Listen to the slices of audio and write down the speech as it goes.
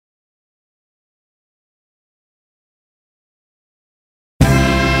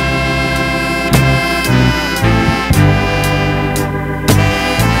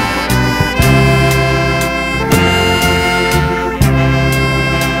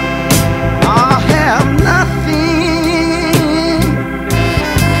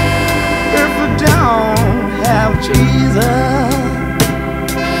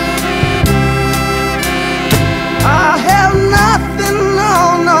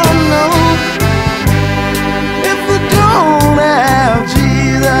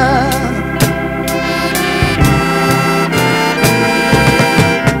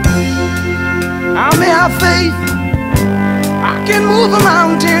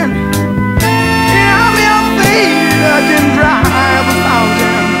I can drive a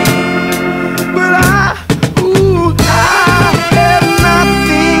fountain, but I have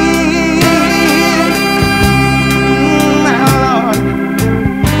nothing, my Lord.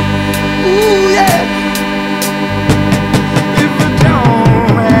 Ooh, yeah. If I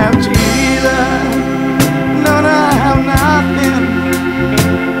don't have Jesus, no, I have nothing.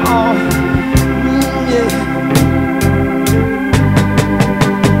 Oh, yeah.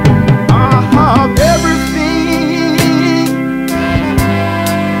 I have everything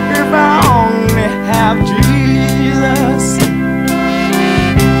if I only have Jesus.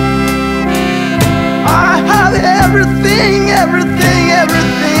 I have everything, everything,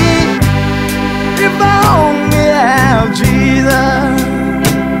 everything if I only have Jesus.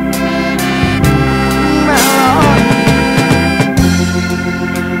 My Lord,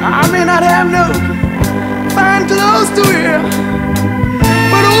 I may not have no fine clothes to wear,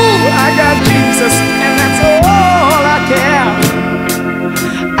 but ooh, I got Jesus, and that's all I care.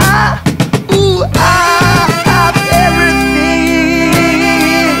 I have everything.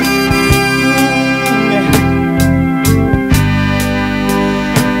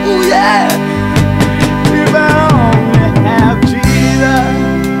 Ooh, yeah. If I only have Jesus,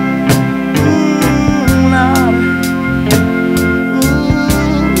 Lord.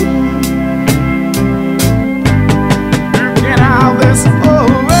 You can have this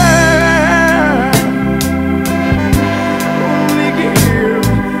whole world, only give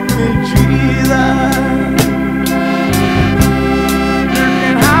me Jesus. You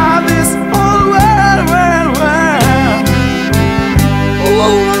can have this whole world,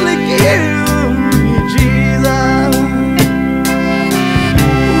 only give me Jesus.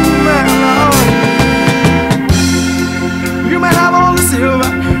 Ooh, my Lord. You might have all the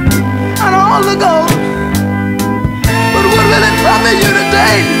silver and all the gold, but what will it profit you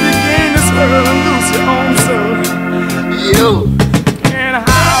today if you gain this world and lose your own soul? You can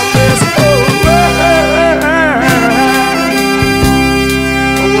have this whole world.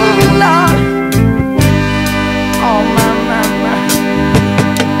 Ooh, Lord. Oh, my.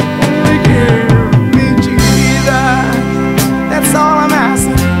 Only give me Jesus. That's all I'm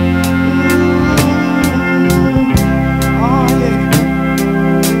asking. Oh, yeah.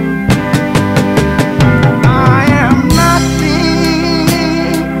 I am nothing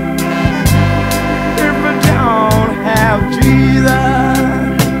if I don't have Jesus.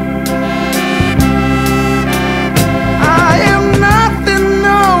 I am nothing,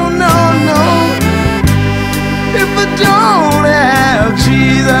 no, if I don't have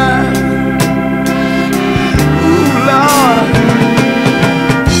Jesus. Ooh, Lord,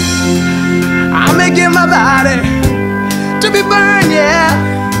 I may give my body to be burned, yeah.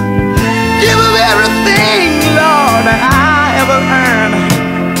 Give up everything, Lord, that I ever earned.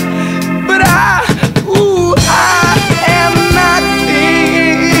 But I am nothing.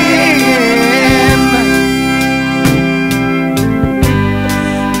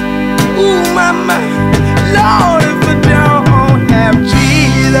 Ooh, mama, Lord, if I don't have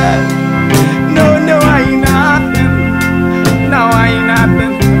Jesus, no, I ain't nothing. No, I ain't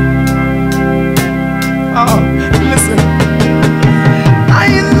nothing. Oh, listen, I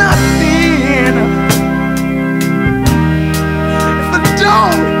ain't nothing if I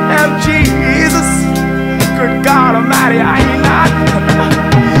don't have Jesus. Good God Almighty, I ain't nothing.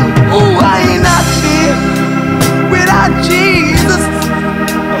 Ooh, I ain't nothing without Jesus.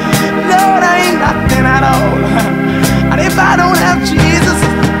 Lord, I ain't nothing at all. And if I don't have Jesus,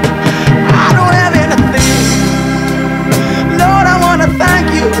 I don't have anything. Lord, I want to thank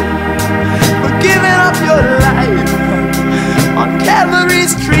you for giving up your life on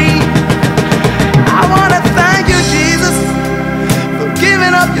Calvary's tree. I want to thank you, Jesus, for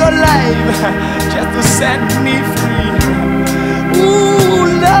giving up your life just to set me free.